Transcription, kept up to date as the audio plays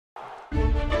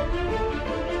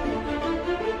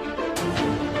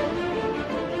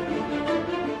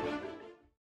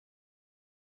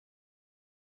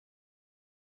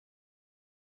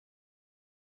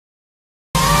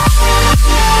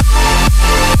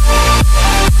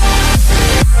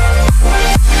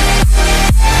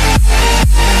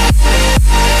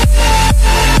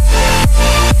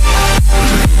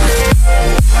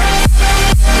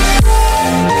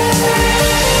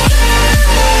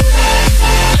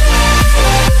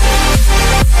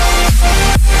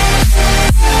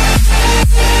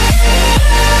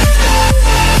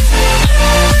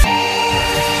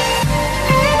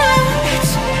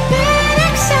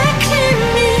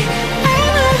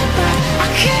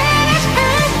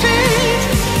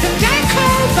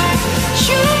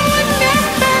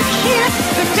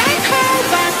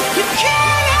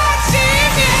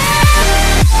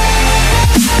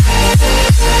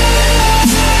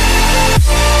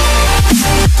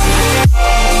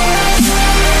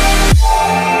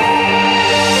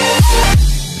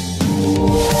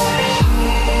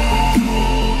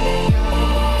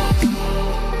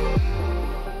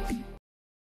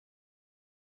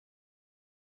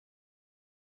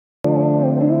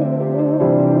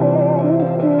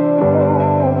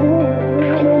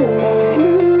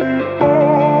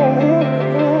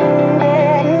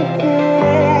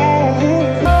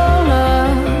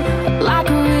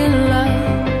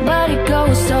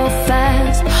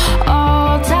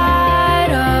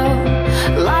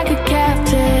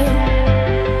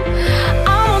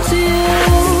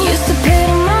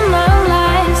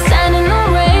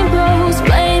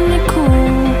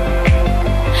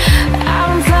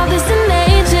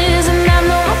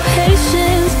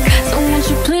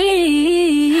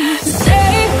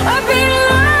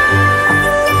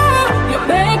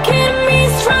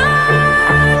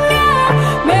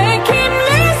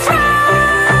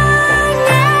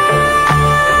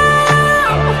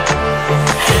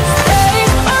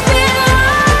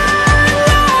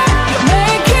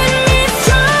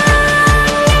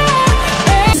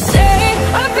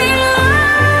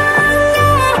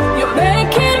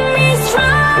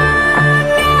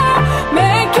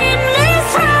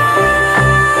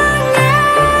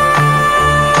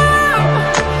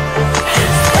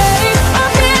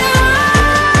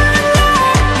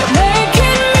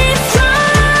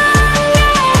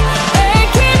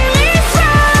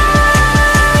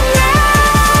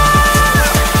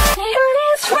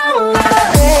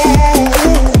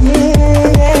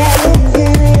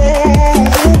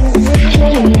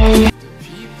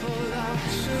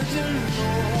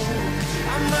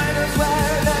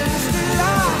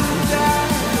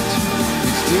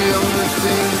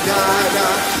think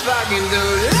I fucking do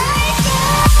like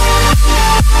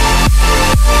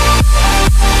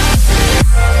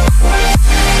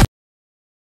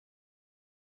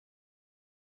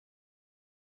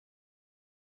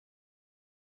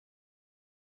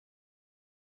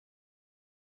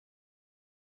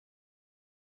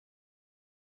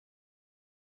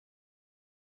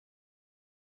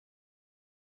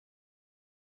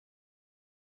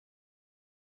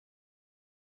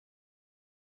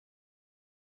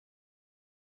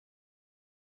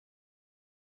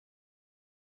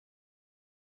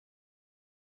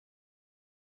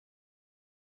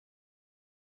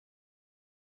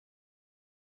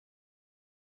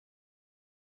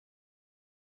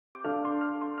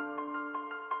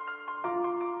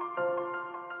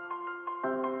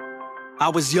I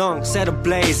was young, set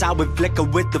ablaze, I would flicker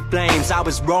with the flames. I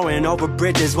was roaring over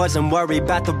bridges, wasn't worried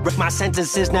about the my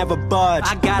sentences never budge.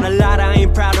 I got a lot I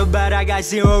ain't proud of, but I got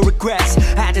zero regrets.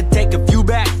 Had to take a few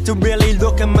back to really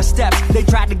look at my steps. They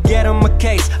tried to get on my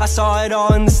case, I saw it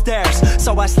all in the stairs.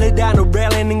 So I slid down the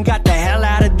railing and got the hell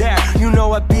out of there. You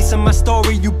know a piece of my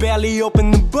story, you barely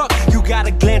open the book. You gotta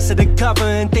glance at the cover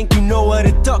and think you know what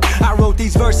it took. I wrote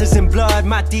these verses in blood,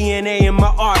 my DNA and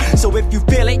my art. So if you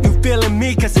feel it, you feeling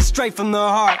me, cause it's straight from the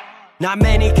heart. Not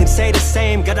many can say the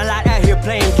same, got a lot out here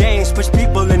playing games. Push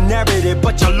people and narrative,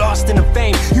 but you're lost in the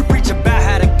fame. You preach about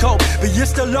how to cope, but you're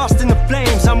still lost in the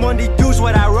flames. I'm one to use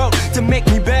what I wrote to make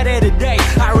me better today.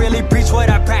 I really preach what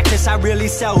I practice, I really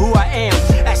sell who I am.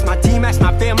 Ask my team, ask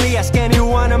my family, ask any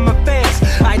one of my fans.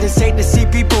 I just hate to see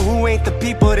people who ain't the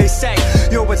people they say.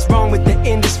 Yo, what's wrong with the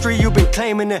industry you've been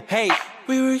claiming to hate?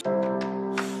 We were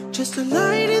just a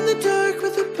light in the dark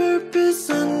with a purpose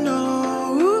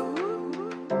unknown.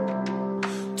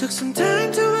 Took some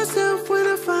time to myself when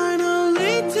I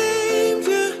finally tamed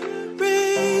you,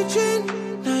 raging.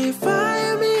 Now you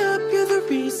fire me up, you're the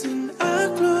reason I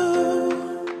glow.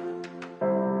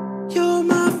 You're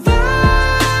my fire.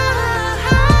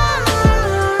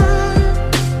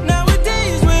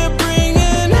 Nowadays we're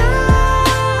bringing light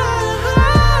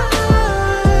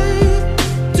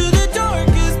to the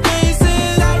darkest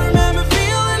places. I remember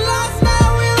feeling lost, now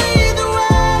we lead the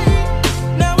way.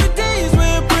 Nowadays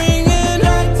we're bringing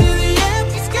light to the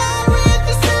empty sky with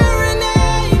the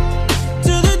serenade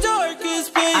to the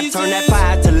darkest places. I turned that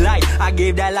fire to light, I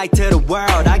gave that light to the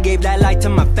world. I gave that light to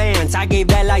my fans, I gave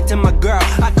that light to my girl.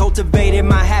 I cultivated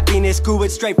my happiness, grew it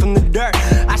straight from the dirt.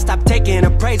 I stopped taking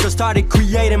appraisal, started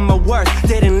creating my worth.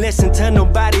 Didn't listen to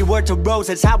nobody, word to rose,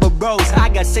 that's how it rose. I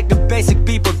got sick of basic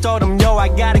people, told them yo, I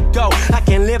gotta go. I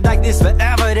can't live like this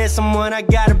forever, there's someone I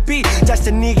gotta be.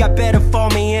 Destiny got better for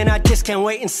me and I just can't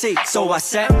wait and see. So I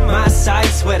set my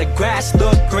sights where the grass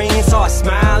looked green. Saw a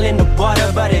smile in the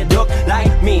water, but it looked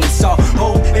like me. Saw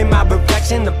hope in my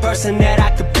reflection, the person that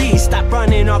I could be. Stop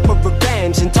running off of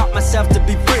revenge and taught myself to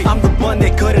be free. I'm the one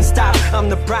they couldn't stop, I'm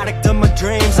the product of my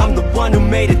dreams. I'm the one who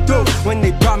made it through when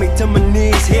they brought me to my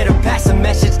knees. Here to pass a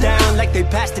message down like they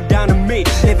passed it down to me.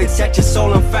 If it set your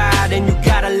soul on fire, then you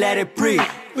gotta let it breathe.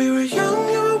 We were young,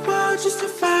 you were wild, just a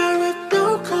fire with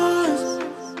no cause.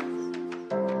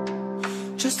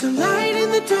 Just a light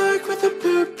in the dark with a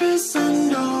purpose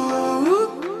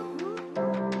unknown.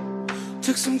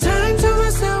 Took some time to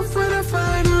myself when I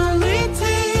finally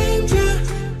tamed you,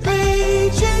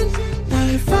 raging. Now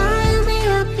you fire me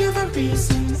up, you're the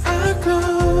reason I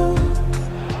glow.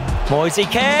 Moisey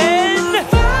Ken!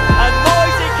 And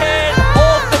Moisey Ken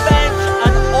off the bench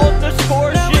and on the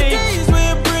score sheet. Nowadays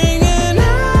we're bringing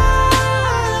light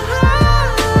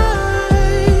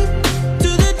to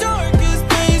the darkest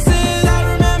places. I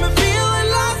remember feeling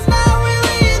lost, now we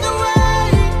lead the way.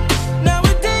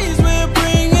 Nowadays we're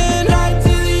bringing light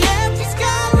to the empty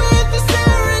sky with the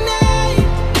serenade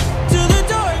to the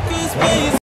darkest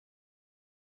places.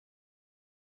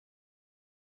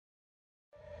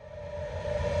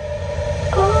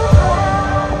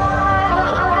 Oh,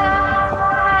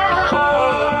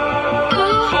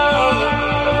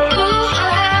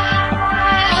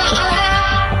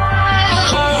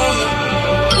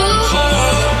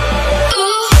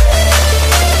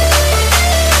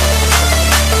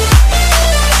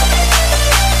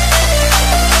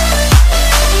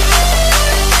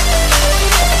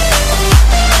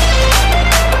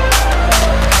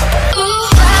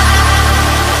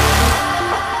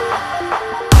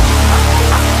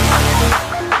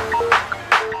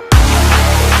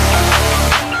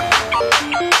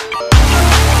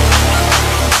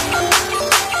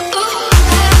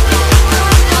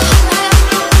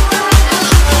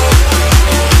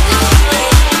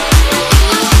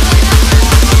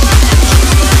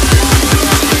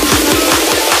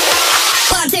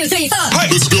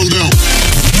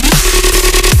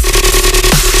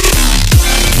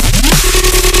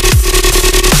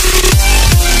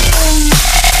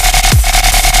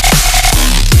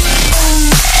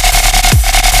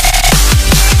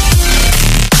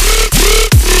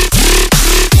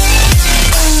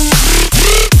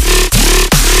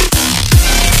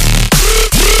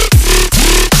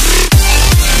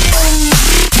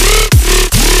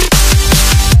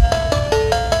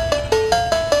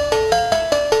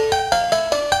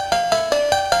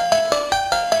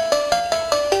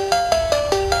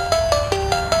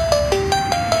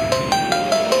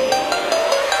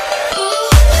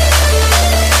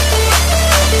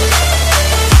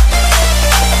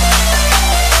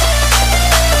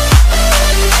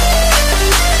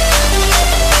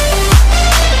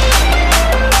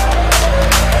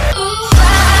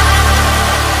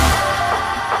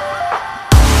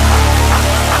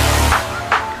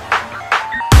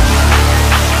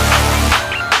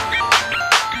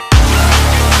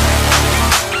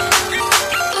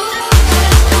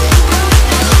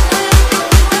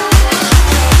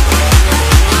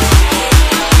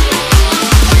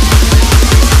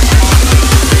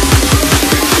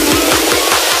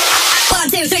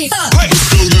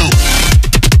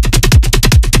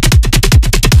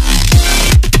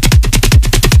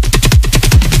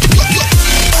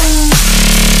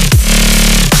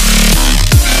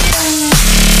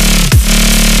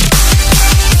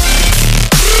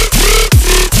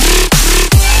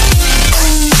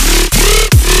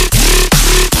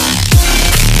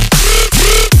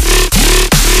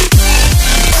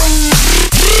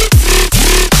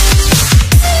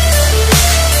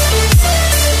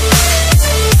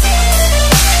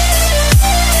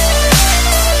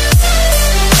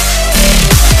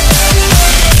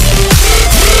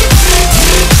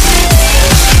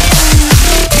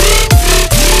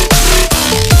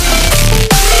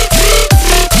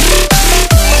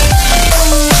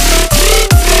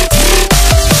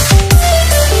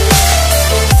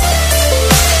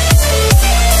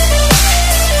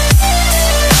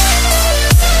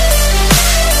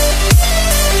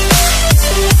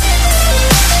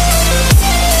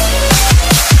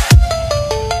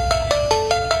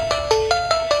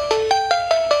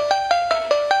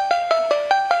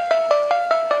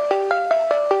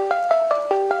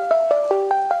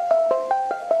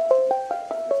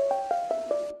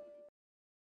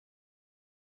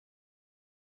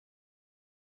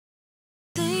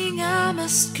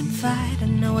 just confide. I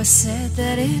know I said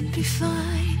that it'd be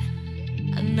fine.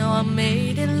 I know I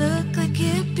made it look like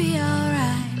it'd be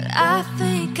alright, but I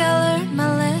think I learned my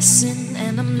lesson,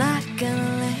 and I'm not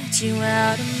gonna let you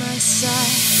out of my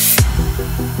sight.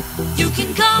 You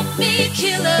can call me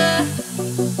killer,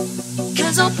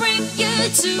 'cause I'll bring you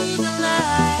to the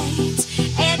light.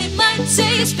 And it might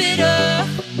taste bitter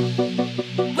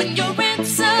when you're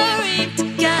answering to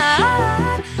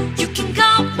God. You can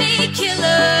call me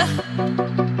killer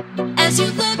as you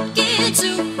look into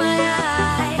my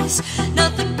eyes.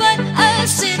 Nothing but a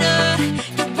sinner.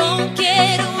 You won't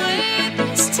get away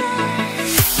this time.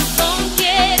 You won't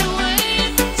get away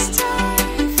this time.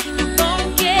 You won't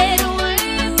get away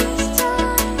this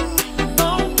time. You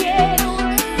won't get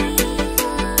away.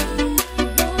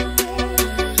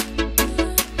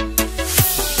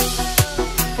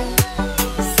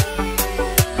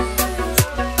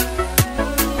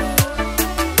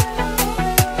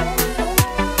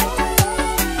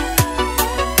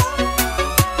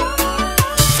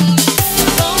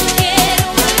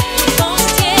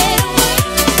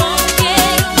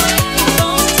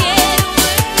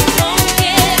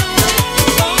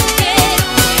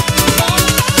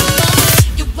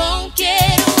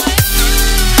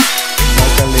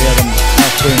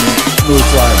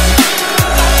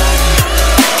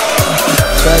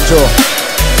 Sancho,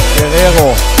 Guerrero,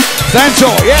 Sancho,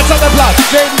 jetzt an der Platz,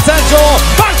 Jadon Sancho,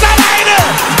 macht alleine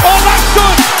und macht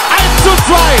gut,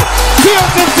 1:2,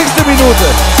 74. Minute.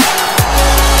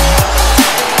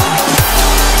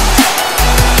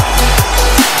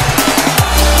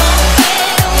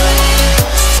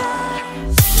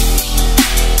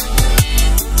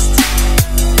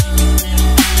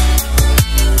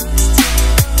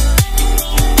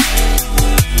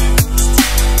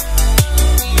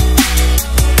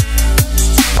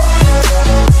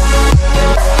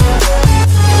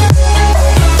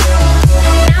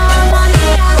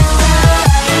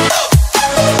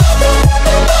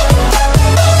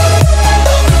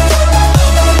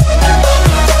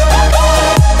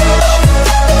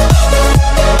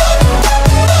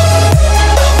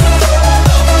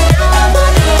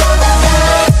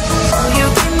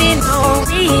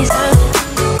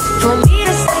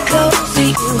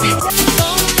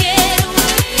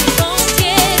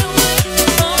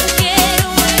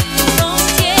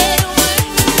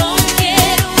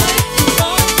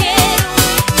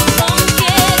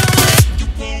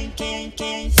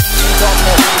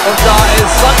 Und da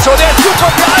ist Sancho, der ist super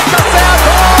für Alcacer.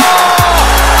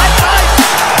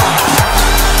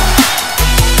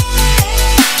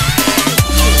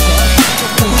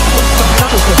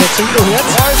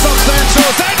 Reus auf Sancho,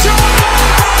 Sancho!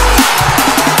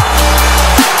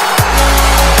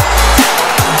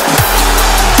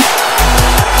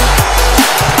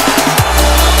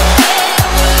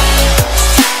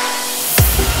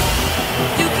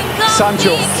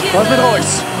 Sancho, was mit Reus?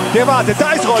 Der wartet,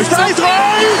 da ist Reus, da ist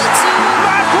Reus!